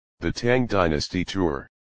The Tang Dynasty Tour.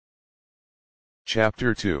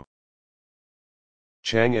 Chapter 2.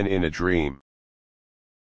 Chang'an in a Dream.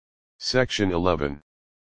 Section 11.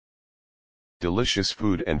 Delicious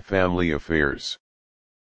Food and Family Affairs.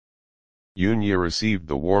 Yunhong received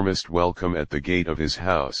the warmest welcome at the gate of his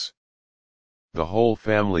house. The whole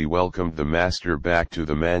family welcomed the master back to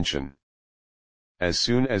the mansion. As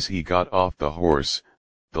soon as he got off the horse,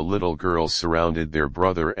 the little girls surrounded their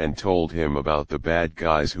brother and told him about the bad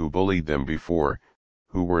guys who bullied them before,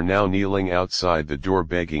 who were now kneeling outside the door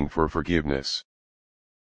begging for forgiveness.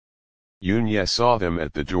 Yunhong saw them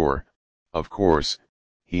at the door. Of course,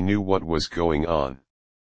 he knew what was going on.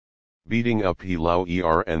 Beating up Larvae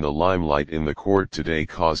and the limelight in the court today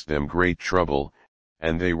caused them great trouble,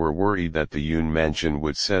 and they were worried that the Yun mansion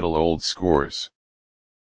would settle old scores.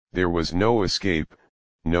 There was no escape,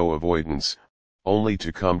 no avoidance, only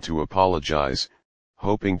to come to apologize,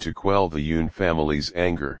 hoping to quell the Yun family's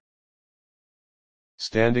anger.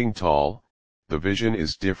 Standing tall, the vision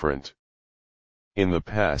is different. In the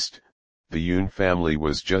past, the Yun family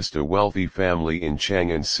was just a wealthy family in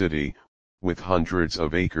Chang'an city, with hundreds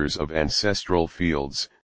of acres of ancestral fields,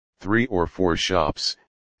 3 or 4 shops,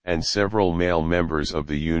 and several male members of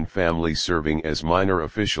the Yun family serving as minor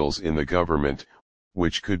officials in the government,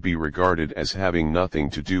 which could be regarded as having nothing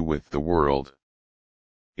to do with the world.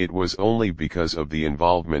 It was only because of the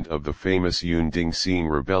involvement of the famous Yunhong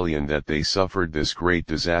rebellion that they suffered this great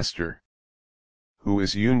disaster. Who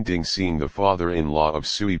is Yunhong, the father-in-law of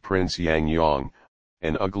Sui Prince Yonhong,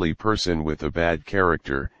 an ugly person with a bad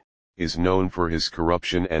character, is known for his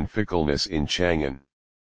corruption and fickleness in Chang'an.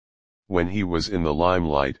 When he was in the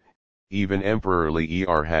limelight, even Emperor Larvae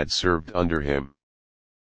had served under him.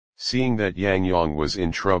 Seeing that Yonhong was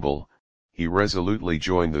in trouble, he resolutely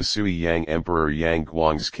joined the Sui Yang Emperor Yang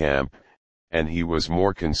Guang's camp, and he was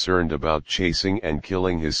more concerned about chasing and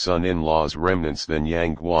killing his son-in-law's remnants than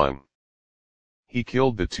Yang Guang. He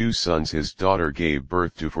killed the 2 sons his daughter gave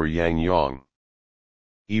birth to for Yonhong.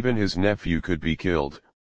 Even his nephew could be killed,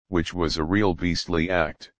 which was a real beastly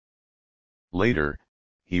act. Later,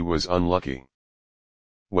 he was unlucky.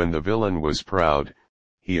 When the villain was proud,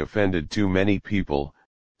 he offended too many people,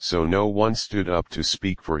 so no one stood up to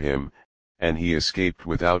speak for him, and he escaped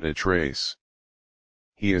without a trace.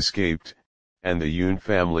 He escaped, and the Yun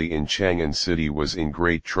family in Chang'an city was in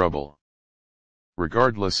great trouble.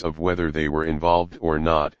 Regardless of whether they were involved or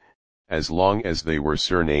not, as long as they were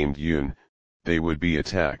surnamed Yun, they would be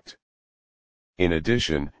attacked. In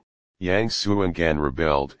addition, Yang Suangan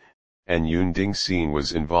rebelled, and Yunhong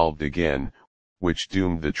was involved again, which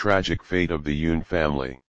doomed the tragic fate of the Yun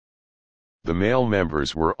family. The male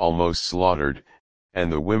members were almost slaughtered, and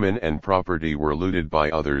the women and property were looted by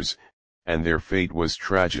others, and their fate was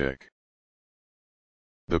tragic.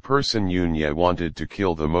 The person Yunhong wanted to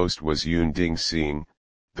kill the most was Yunhong,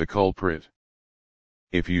 the culprit.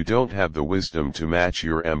 If you don't have the wisdom to match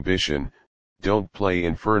your ambition, don't play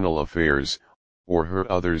infernal affairs, or hurt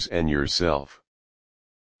others and yourself.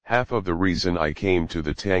 Half of the reason I came to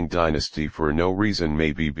the Tang Dynasty for no reason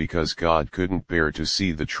may be because God couldn't bear to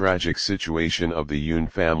see the tragic situation of the Yun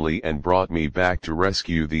family and brought me back to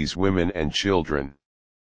rescue these women and children.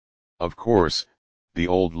 Of course, the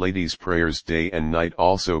old lady's prayers day and night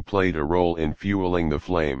also played a role in fueling the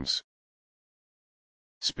flames.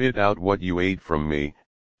 Spit out what you ate from me,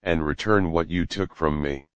 and return what you took from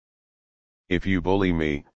me. If you bully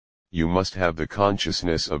me, you must have the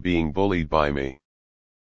consciousness of being bullied by me.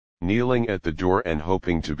 Kneeling at the door and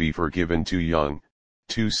hoping to be forgiven too young,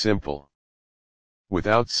 too simple.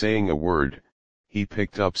 Without saying a word, he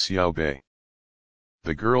picked up Xiaobei.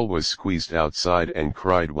 The girl was squeezed outside and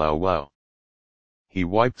cried wow wow. He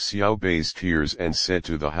wiped Xiaobei's tears and said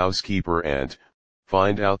to the housekeeper aunt,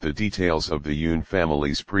 find out the details of the Yun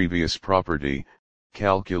family's previous property,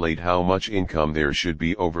 calculate how much income there should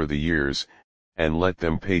be over the years, and let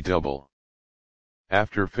them pay double.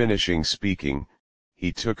 After finishing speaking,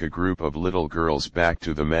 he took a group of little girls back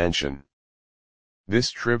to the mansion. This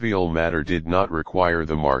trivial matter did not require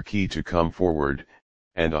the Marquis to come forward,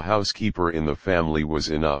 and a housekeeper in the family was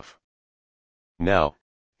enough. Now,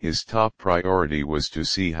 his top priority was to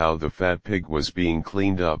see how the fat pig was being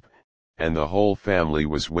cleaned up, and the whole family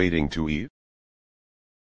was waiting to eat.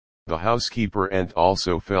 The housekeeper aunt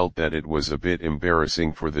also felt that it was a bit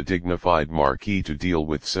embarrassing for the dignified Marquis to deal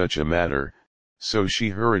with such a matter, so she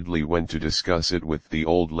hurriedly went to discuss it with the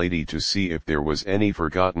old lady to see if there was any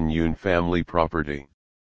forgotten Yun family property.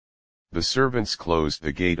 The servants closed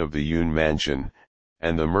the gate of the Yun mansion,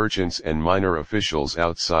 and the merchants and minor officials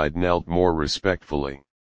outside knelt more respectfully.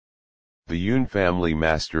 The Yun family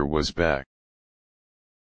master was back.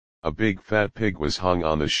 A big fat pig was hung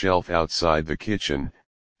on the shelf outside the kitchen,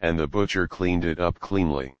 and the butcher cleaned it up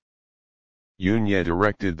cleanly. Yunye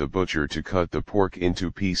directed the butcher to cut the pork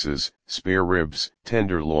into pieces. Spare ribs,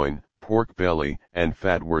 tenderloin, pork belly, and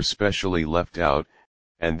fat were specially left out,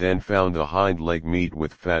 and then found the hind leg meat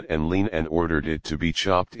with fat and lean and ordered it to be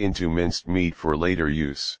chopped into minced meat for later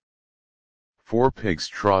use. 4 pig's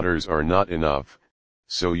trotters are not enough,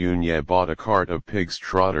 so Yunye bought a cart of pig's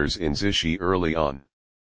trotters in Zishi early on.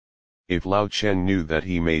 If Lao Chen knew that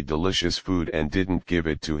he made delicious food and didn't give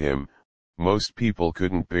it to him, most people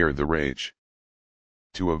couldn't bear the rage.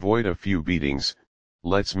 To avoid a few beatings,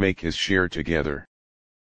 let's make his share together.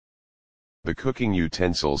 The cooking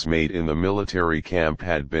utensils made in the military camp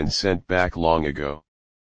had been sent back long ago.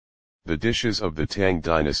 The dishes of the Tang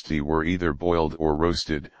Dynasty were either boiled or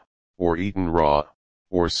roasted, or eaten raw,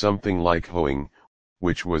 or something like hoeing,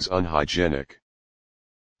 which was unhygienic.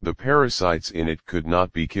 The parasites in it could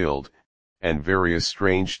not be killed, and various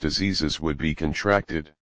strange diseases would be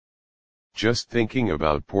contracted. Just thinking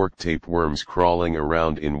about pork tapeworms crawling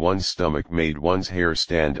around in one's stomach made one's hair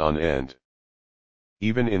stand on end.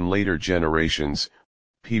 Even in later generations,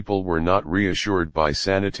 people were not reassured by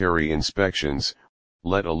sanitary inspections,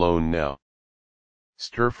 let alone now.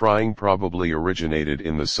 Stir-frying probably originated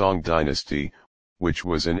in the Song dynasty, which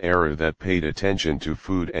was an era that paid attention to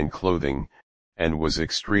food and clothing, and was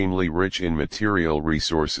extremely rich in material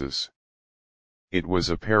resources. It was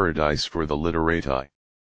a paradise for the literati.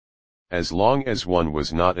 As long as one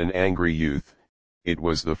was not an angry youth, it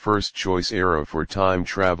was the first choice era for time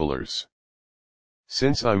travelers.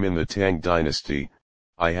 Since I'm in the Tang dynasty,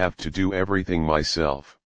 I have to do everything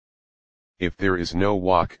myself. If there is no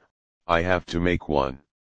wok, I have to make one.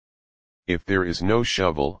 If there is no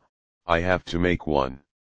shovel, I have to make one.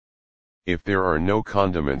 If there are no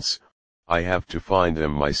condiments, I have to find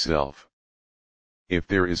them myself. If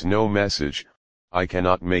there is no message, I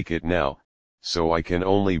cannot make it now, so I can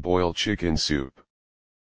only boil chicken soup.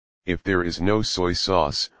 If there is no soy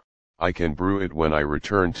sauce, I can brew it when I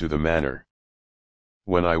return to the manor.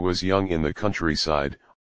 When I was young in the countryside,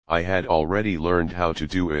 I had already learned how to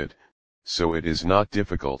do it, so it is not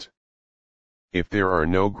difficult. If there are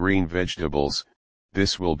no green vegetables,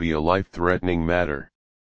 this will be a life-threatening matter.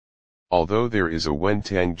 Although there is a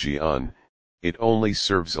Wentang Jian, it only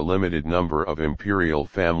serves a limited number of imperial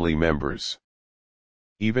family members.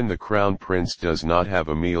 Even the crown prince does not have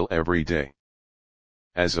a meal every day.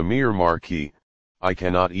 As a mere marquis, I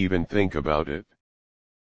cannot even think about it.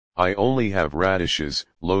 I only have radishes,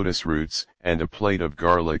 lotus roots, and a plate of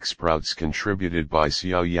garlic sprouts contributed by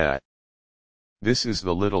Xiao Yat. This is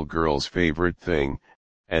the little girl's favorite thing,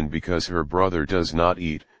 and because her brother does not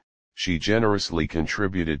eat, she generously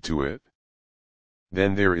contributed to it.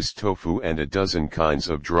 Then there is tofu and a dozen kinds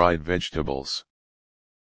of dried vegetables.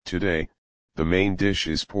 Today, the main dish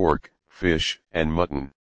is pork, fish, and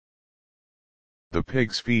mutton. The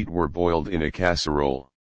pig's feet were boiled in a casserole.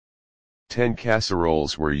 10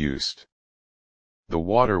 casseroles were used. The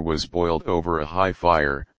water was boiled over a high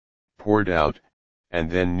fire, poured out, and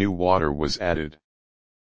then new water was added.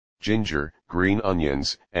 Ginger, green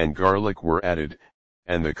onions, and garlic were added,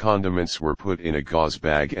 and the condiments were put in a gauze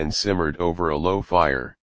bag and simmered over a low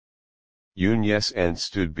fire. Yunye's aunt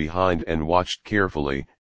stood behind and watched carefully,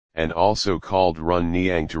 and also called Run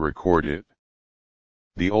Niang to record it.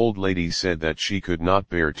 The old lady said that she could not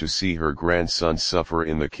bear to see her grandson suffer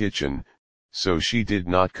in the kitchen, so she did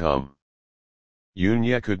not come.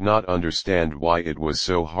 Yunye could not understand why it was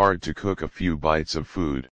so hard to cook a few bites of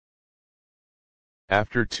food.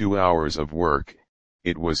 After 2 hours of work,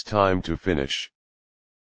 it was time to finish.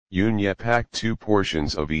 Yunye packed 2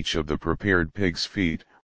 portions of each of the prepared pig's feet,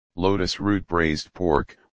 lotus root braised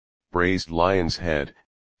pork, braised lion's head,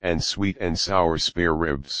 and sweet and sour spare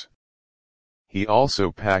ribs. He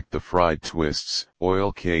also packed the fried twists,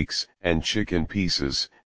 oil cakes, and chicken pieces,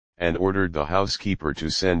 and ordered the housekeeper to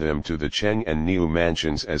send them to the Chang'an Niu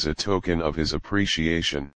mansions as a token of his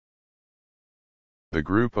appreciation. The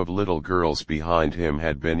group of little girls behind him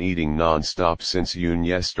had been eating non-stop since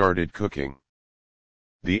Yunye started cooking.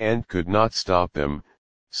 The aunt could not stop them,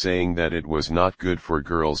 saying that it was not good for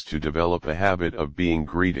girls to develop a habit of being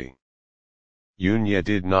greedy. Yunye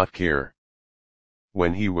did not care.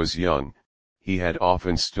 When he was young, he had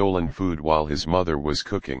often stolen food while his mother was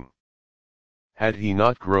cooking. Had he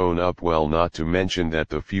not grown up well, not to mention that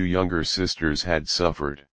the few younger sisters had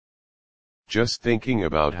suffered. Just thinking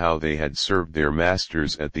about how they had served their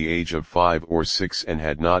masters at the age of 5 or 6 and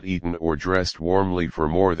had not eaten or dressed warmly for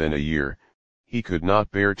more than a year, he could not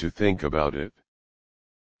bear to think about it.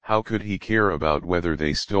 How could he care about whether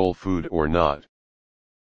they stole food or not?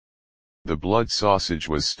 The blood sausage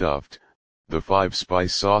was stuffed, the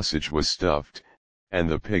 5-spice sausage was stuffed, and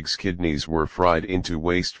the pig's kidneys were fried into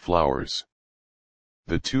waste flours.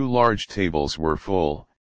 The 2 large tables were full,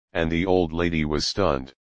 and the old lady was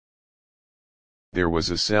stunned. There was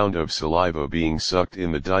a sound of saliva being sucked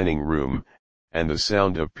in the dining room, and the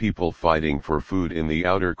sound of people fighting for food in the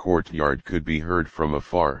outer courtyard could be heard from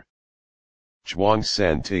afar. Zhuang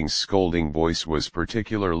Santing's scolding voice was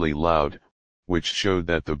particularly loud, which showed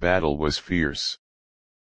that the battle was fierce.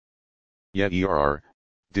 "Yet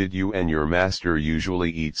did you and your master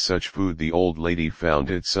usually eat such food?" The old lady found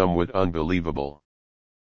it somewhat unbelievable.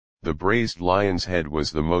 The braised lion's head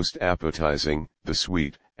was the most appetizing, the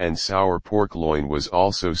sweet and sour pork loin was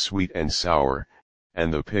also sweet and sour,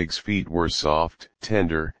 and the pig's feet were soft,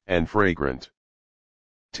 tender, and fragrant.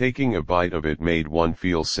 Taking a bite of it made one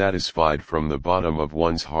feel satisfied from the bottom of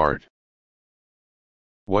one's heart.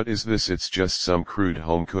 "What is this? It's just some crude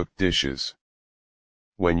home-cooked dishes.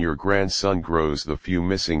 When your grandson grows the few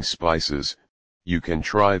missing spices, you can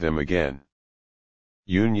try them again,"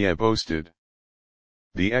 Yunhong boasted.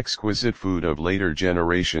 The exquisite food of later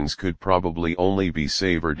generations could probably only be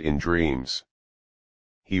savored in dreams.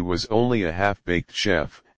 He was only a half-baked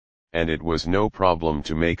chef, and it was no problem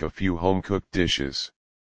to make a few home-cooked dishes.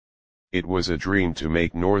 It was a dream to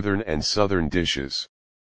make northern and southern dishes.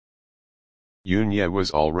 Yunhong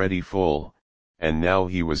was already full, and now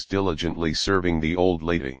he was diligently serving the old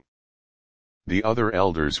lady. The other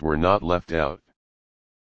elders were not left out.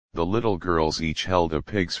 The little girls each held a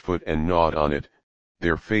pig's foot and gnawed on it,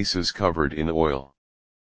 their faces covered in oil.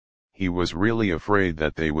 He was really afraid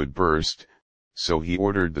that they would burst, so he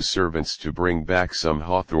ordered the servants to bring back some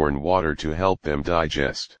hawthorn water to help them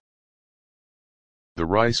digest. The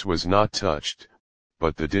rice was not touched,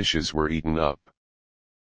 but the dishes were eaten up.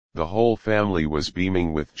 The whole family was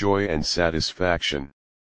beaming with joy and satisfaction.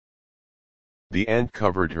 The aunt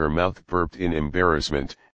covered her mouth, burped in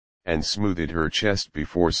embarrassment, and smoothed her chest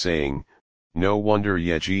before saying, "No wonder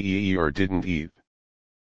Yejier didn't eat.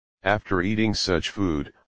 After eating such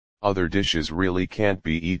food, other dishes really can't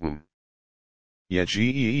be eaten."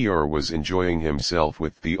 Yejier was enjoying himself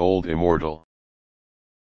with the old immortal.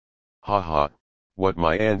 "Haha, what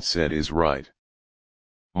my aunt said is right.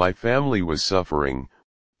 My family was suffering,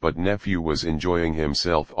 but nephew was enjoying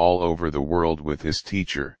himself all over the world with his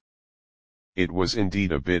teacher. It was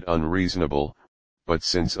indeed a bit unreasonable, but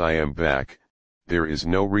since I am back, there is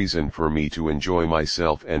no reason for me to enjoy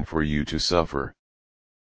myself and for you to suffer.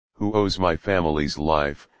 Who owes my family's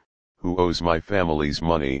life, who owes my family's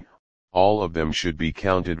money, all of them should be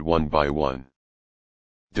counted one by one.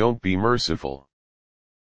 Don't be merciful.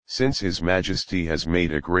 Since His Majesty has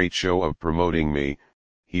made a great show of promoting me,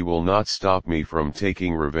 he will not stop me from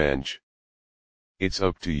taking revenge. It's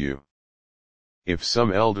up to you. If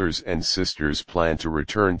some elders and sisters plan to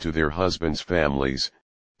return to their husbands' families,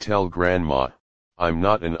 tell grandma, I'm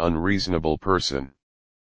not an unreasonable person.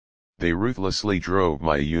 They ruthlessly drove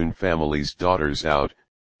my Yun family's daughters out,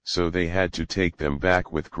 so they had to take them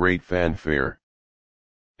back with great fanfare.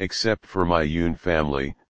 Except for my Yun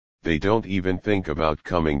family, they don't even think about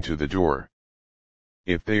coming to the door.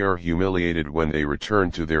 If they are humiliated when they return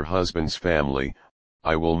to their husband's family,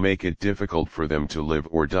 I will make it difficult for them to live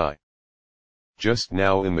or die." Just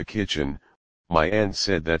now in the kitchen, my aunt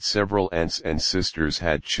said that several aunts and sisters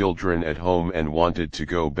had children at home and wanted to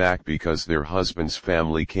go back because their husband's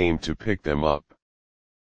family came to pick them up.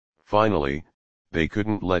 Finally, they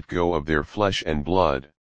couldn't let go of their flesh and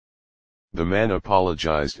blood. The man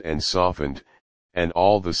apologized and softened, and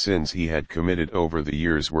all the sins he had committed over the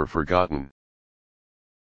years were forgotten.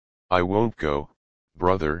 "I won't go,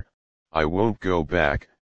 brother, I won't go back."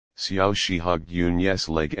 Xiaoxi hugged Yunye's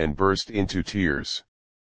leg and burst into tears.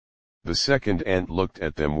 The second aunt looked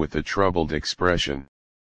at them with a troubled expression.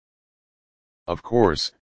 "Of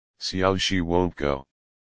course, Xiaoxi won't go.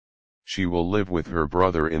 She will live with her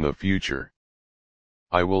brother in the future.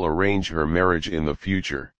 I will arrange her marriage in the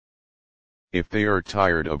future. If they are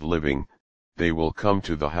tired of living, they will come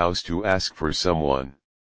to the house to ask for someone."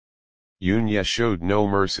 Yunye showed no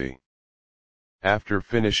mercy. After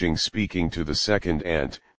finishing speaking to the second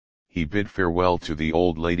aunt, he bid farewell to the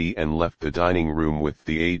old lady and left the dining room with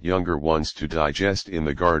the 8 younger ones to digest in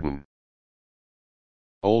the garden.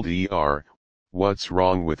 "Old what's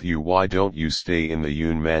wrong with you? Why don't you stay in the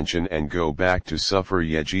Yun mansion and go back to suffer?"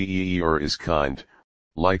 Yeji is kind,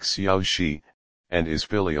 like Xiaoxi, and is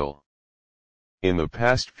filial. In the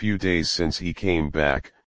past few days since he came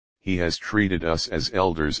back, he has treated us as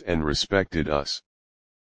elders and respected us.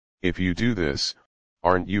 If you do this,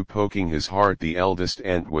 aren't you poking his heart? The eldest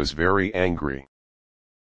aunt was very angry.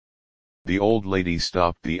 The old lady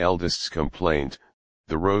stopped the eldest's complaint,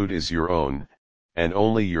 the road is your own, and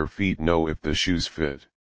only your feet know if the shoes fit.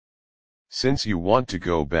 Since you want to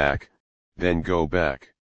go back, then go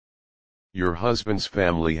back. Your husband's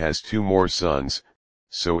family has 2 more sons,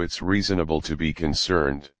 so it's reasonable to be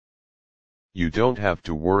concerned. You don't have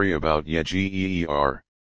to worry about Yeger.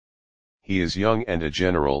 He is young and a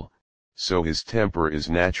general, so his temper is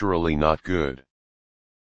naturally not good.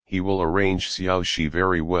 He will arrange Xiaoxi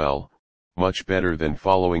very well, much better than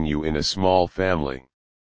following you in a small family.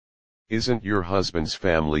 Isn't your husband's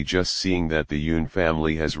family just seeing that the Yun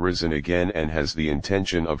family has risen again and has the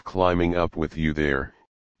intention of climbing up with you there?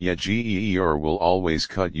 Yeger will always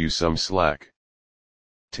cut you some slack.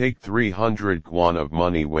 Take 300 guan of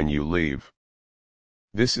money when you leave.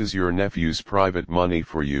 This is your nephew's private money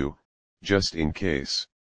for you, just in case.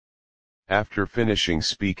 After finishing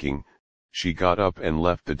speaking, she got up and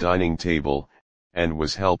left the dining table, and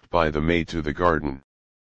was helped by the maid to the garden.